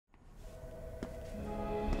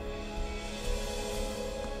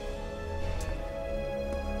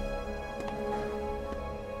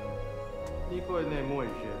Никой не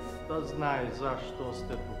може да знае зашто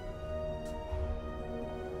сте тук.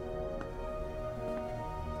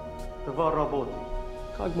 Това работи.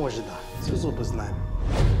 Как може да? Все зубы знаем.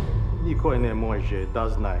 Никой не може да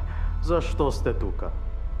знае зашто сте тук.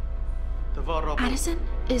 Това работи. Addison,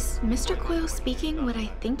 is Mr. Coyle speaking what I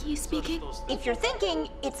think he's speaking? If you're thinking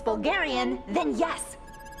it's Bulgarian, then yes.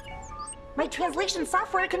 My translation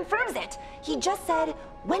software confirms it. He just said,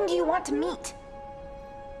 when do you want to meet?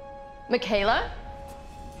 McKeyla?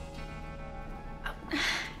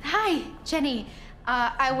 Hi, Jenny.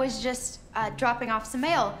 I was just dropping off some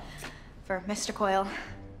mail for Mr. Coyle.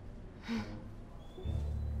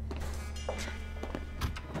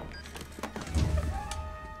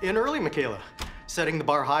 In early, McKeyla. Setting the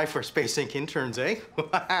bar high for Space Inc. interns, eh?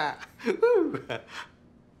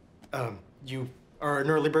 You are an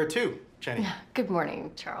early bird too, Jenny. Good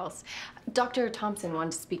morning, Charles. Dr. Thompson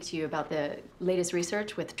wanted to speak to you about the latest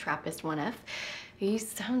research with TRAPPIST-1F. He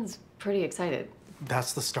sounds pretty excited.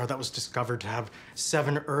 That's the star that was discovered to have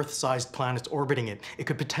 7 Earth-sized planets orbiting it. It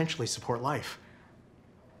could potentially support life.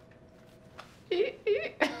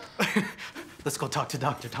 Let's go talk to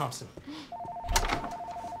Dr. Thompson.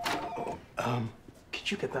 Could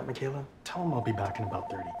you get that, McKeyla? Tell him I'll be back in about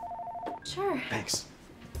 30. Sure. Thanks.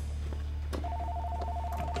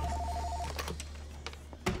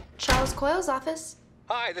 Charles Coyle's office.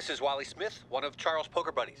 Hi, this is Wally Smith, one of Charles'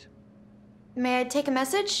 poker buddies. May I take a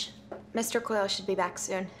message? Mr. Coyle should be back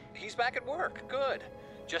soon. He's back at work. Good.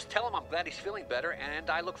 Just tell him I'm glad he's feeling better, and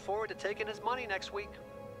I look forward to taking his money next week.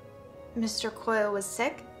 Mr. Coyle was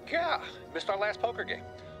sick? Yeah, missed our last poker game.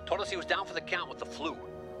 Told us he was down for the count with the flu.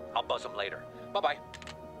 I'll buzz him later. Bye-bye.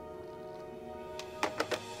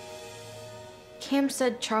 Cam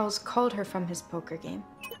said Charles called her from his poker game.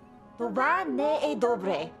 Това не е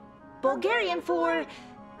добре. Bulgarian for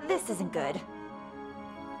this isn't good.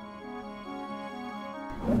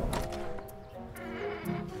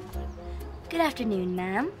 Good afternoon,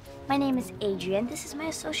 ma'am. My name is Adrienne. This is my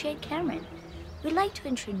associate, Camryn. We'd like to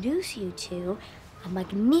introduce you to a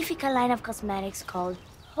magnifica line of cosmetics called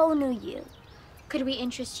Whole New You. Could we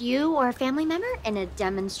interest you or a family member in a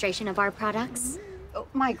demonstration of our products? Oh,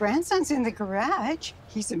 my grandson's in the garage.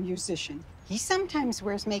 He's a musician. He sometimes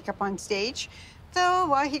wears makeup on stage, though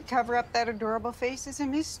why he'd cover up that adorable face is a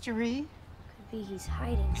mystery. Could be he's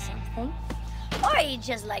hiding something. Or he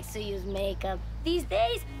just likes to use makeup. These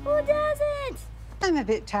days, who doesn't? I'm a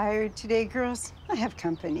bit tired today, girls. I have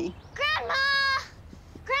company. Grandma!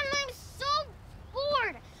 Grandma, I'm so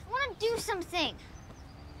bored. I want to do something.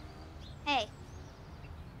 Hey.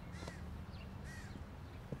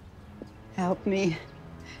 Help me.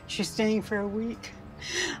 She's staying for a week.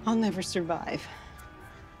 I'll never survive.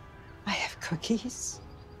 I have cookies.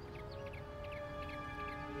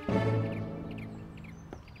 In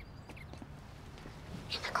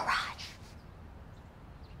the garage.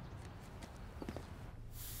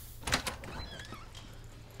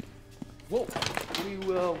 Whoa,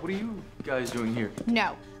 what are you guys doing here?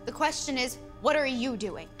 No. The question is, what are you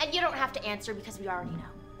doing? And you don't have to answer because we already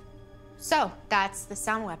know. So, that's the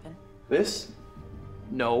sound weapon. This?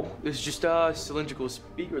 No, it's just a cylindrical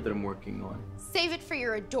speaker that I'm working on. Save it for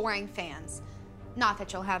your adoring fans. Not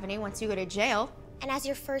that you'll have any once you go to jail. And as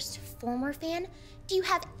your first former fan, do you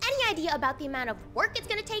have any idea about the amount of work it's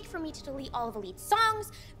gonna take for me to delete all of the lead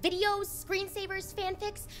songs, videos, screensavers,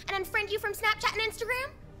 fanfics, and unfriend you from Snapchat and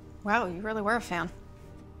Instagram? Wow, you really were a fan.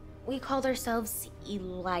 We called ourselves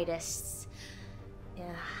elitists.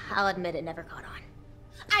 Yeah, I'll admit it never caught on.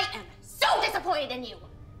 I am so disappointed in you!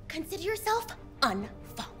 Consider yourself unfollowed.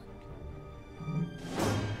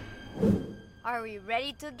 Are we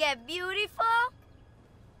ready to get beautiful?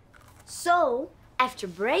 So, after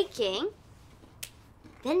breaking,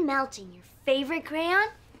 then melting your favorite crayon,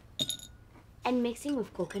 and mixing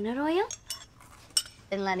with coconut oil,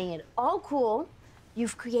 then letting it all cool,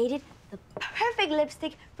 you've created the perfect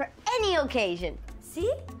lipstick for any occasion.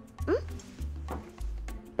 See?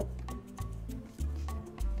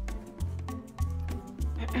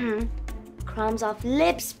 Crumbs off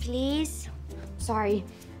lips, please. Sorry,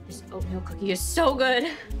 this oatmeal cookie is so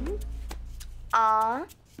good. Ah.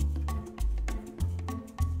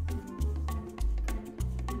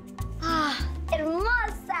 Ah,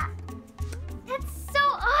 hermosa! That's so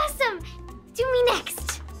awesome! Do me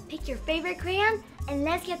next! Pick your favorite crayon and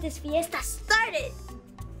let's get this fiesta started.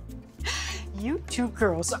 You two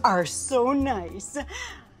girls are so nice.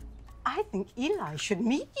 I think Eli should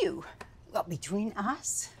meet you. Well, between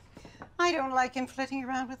us, I don't like him flitting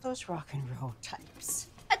around with those rock and roll types.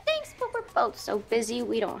 Thanks, but we're both so busy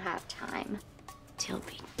we don't have time. Till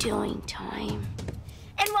be doing time.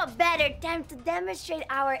 And what better time to demonstrate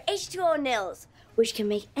our H2O nils? which can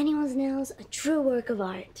make anyone's nails a true work of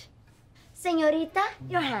art. Señorita,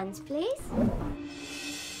 your hands, please.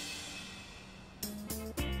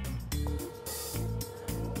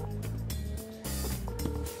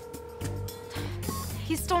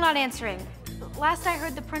 He's still not answering. Last I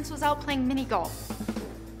heard, the prince was out playing mini golf.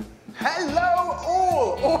 Hello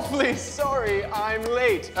all! Awfully sorry I'm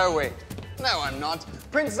late. Oh wait, no I'm not.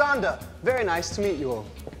 Prince Xander, very nice to meet you all.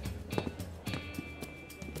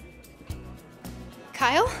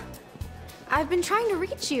 Kyle? I've been trying to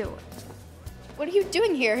reach you. What are you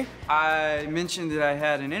doing here? I mentioned that I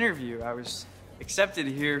had an interview. I was accepted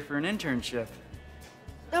here for an internship.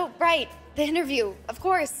 Oh, right. The interview. Of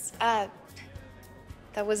course. That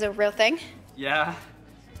was a real thing? Yeah,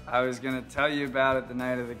 I was gonna tell you about it the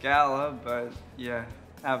night of the gala, but you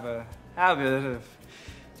have a habit of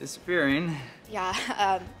disappearing. Yeah,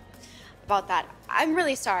 about that. I'm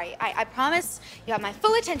really sorry. I promise you have my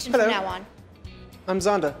full attention Hello. from now on. I'm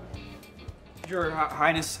Xander. Your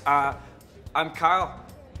Highness, I'm Kyle.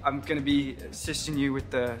 I'm gonna be assisting you with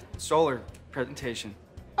the solar presentation.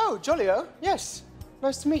 Oh, Jolio, yes.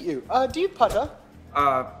 Nice to meet you. Do you putter?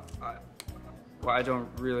 Well, I don't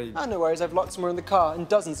really... Oh, no worries. I've lots more in the car and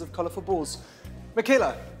dozens of colorful balls.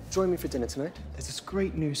 McKeyla, join me for dinner tonight. There's this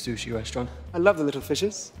great new sushi restaurant. I love the little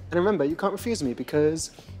fishes. And remember, you can't refuse me because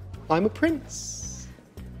I'm a prince.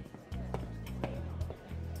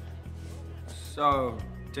 So,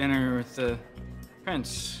 dinner with the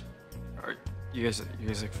prince. Are you guys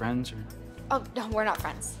like friends, or...? Oh, no, we're not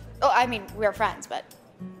friends. Oh, I mean, we're friends, but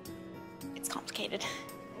it's complicated.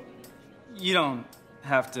 You don't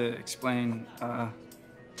have to explain.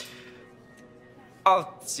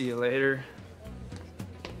 I'll see you later.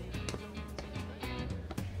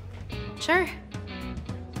 Sure.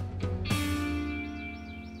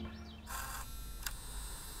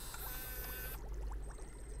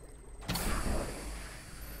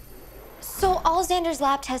 So all Xander's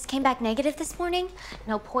lab tests came back negative this morning?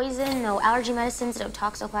 No poison, no allergy medicines, no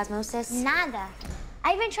toxoplasmosis? Nada.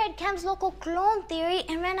 I even tried Cam's local clone theory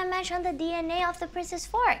and ran a match on the DNA off the prince's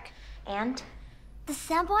fork. And? The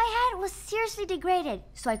sample I had was seriously degraded,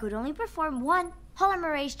 so I could only perform one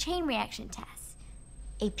polymerase chain reaction test.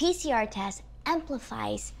 A PCR test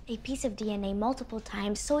amplifies a piece of DNA multiple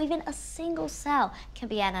times, so even a single cell can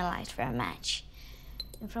be analyzed for a match.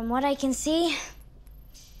 And from what I can see,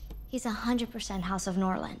 he's 100% House of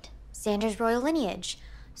Norland. Xander's royal lineage.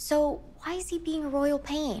 So why is he being a royal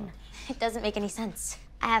pain? It doesn't make any sense.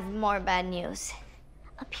 I have more bad news.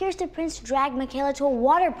 Appears the prince dragged McKeyla to a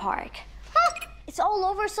water park. Huh, it's all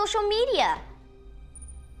over social media.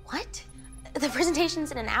 What? The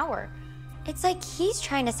presentation's in an hour. It's like he's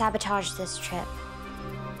trying to sabotage this trip.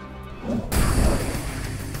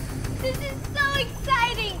 This is so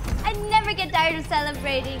exciting! I never get tired of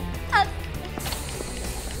celebrating.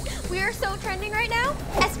 We are so trending right now.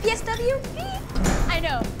 SPSW? I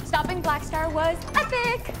know. Stopping Black Star was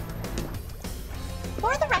epic.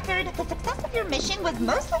 For the record, the success of your mission was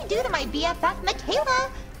mostly due to my BFF, McKeyla.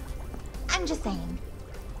 I'm just saying.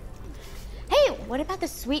 Hey, what about the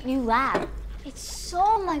sweet new lab? It's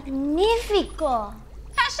so magnifico.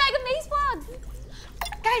 Hashtag AmazeVlog.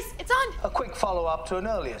 Guys, it's on. A quick follow-up to an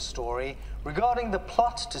earlier story regarding the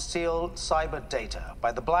plot to steal cyber data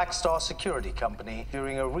by the Black Star Security Company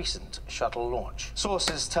during a recent shuttle launch.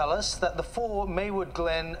 Sources tell us that the 4 Maywood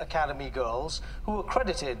Glen Academy girls who were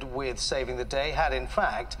credited with saving the day had, in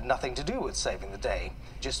fact, nothing to do with saving the day.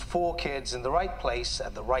 Just 4 kids in the right place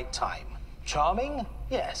at the right time. Charming?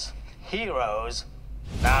 Yes. Heroes?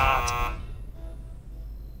 Not.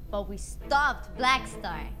 But we stopped Black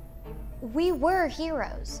Star. We were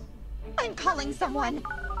heroes. I'm calling someone.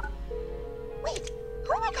 Wait,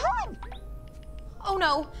 who am I calling? Oh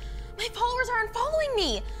no, my followers are unfollowing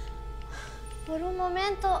me. Por un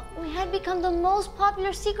momento, we had become the most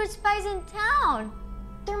popular secret spies in town.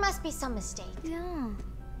 There must be some mistake. Yeah.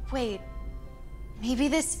 Wait, maybe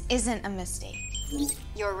this isn't a mistake.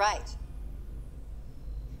 You're right.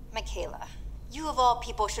 McKeyla, you of all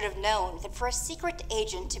people should have known that for a secret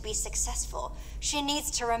agent to be successful, she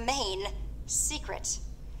needs to remain secret.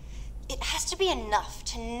 It has to be enough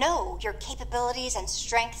to know your capabilities and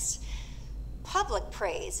strengths. Public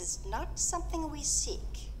praise is not something we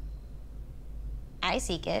seek. I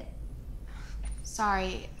seek it.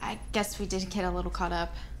 Sorry, I guess we did get a little caught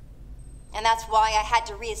up. And that's why I had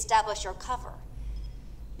to reestablish your cover.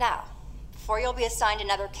 Now, before you'll be assigned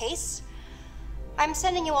another case, I'm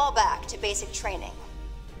sending you all back to basic training.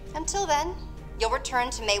 Until then, you'll return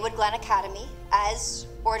to Maywood Glen Academy as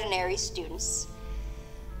ordinary students.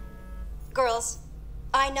 Girls,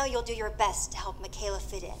 I know you'll do your best to help McKeyla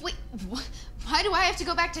fit in. Wait, why do I have to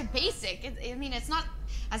go back to basic? I mean, it's not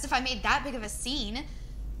as if I made that big of a scene.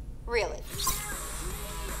 Really?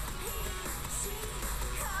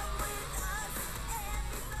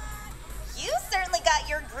 You certainly got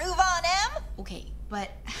your groove on, Em. Okay, but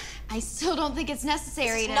I still don't think it's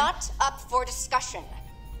necessary It's to... not up for discussion.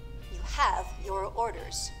 You have your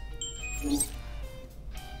orders.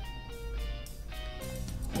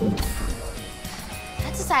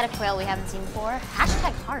 That's a side of Coyle we haven't seen before.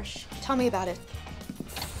 Hashtag harsh. Tell me about it.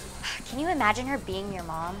 Can you imagine her being your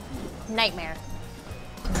mom? Nightmare.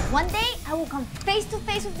 One day, I will come face to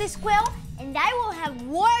face with this Coyle, and I will have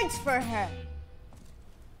words for her.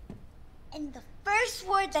 And the first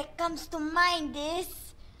word that comes to mind is...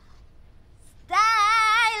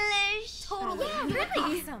 stylish. Totally. Yeah,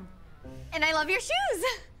 really. Awesome. And I love your shoes.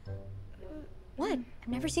 What? I've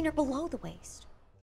never seen her below the waist.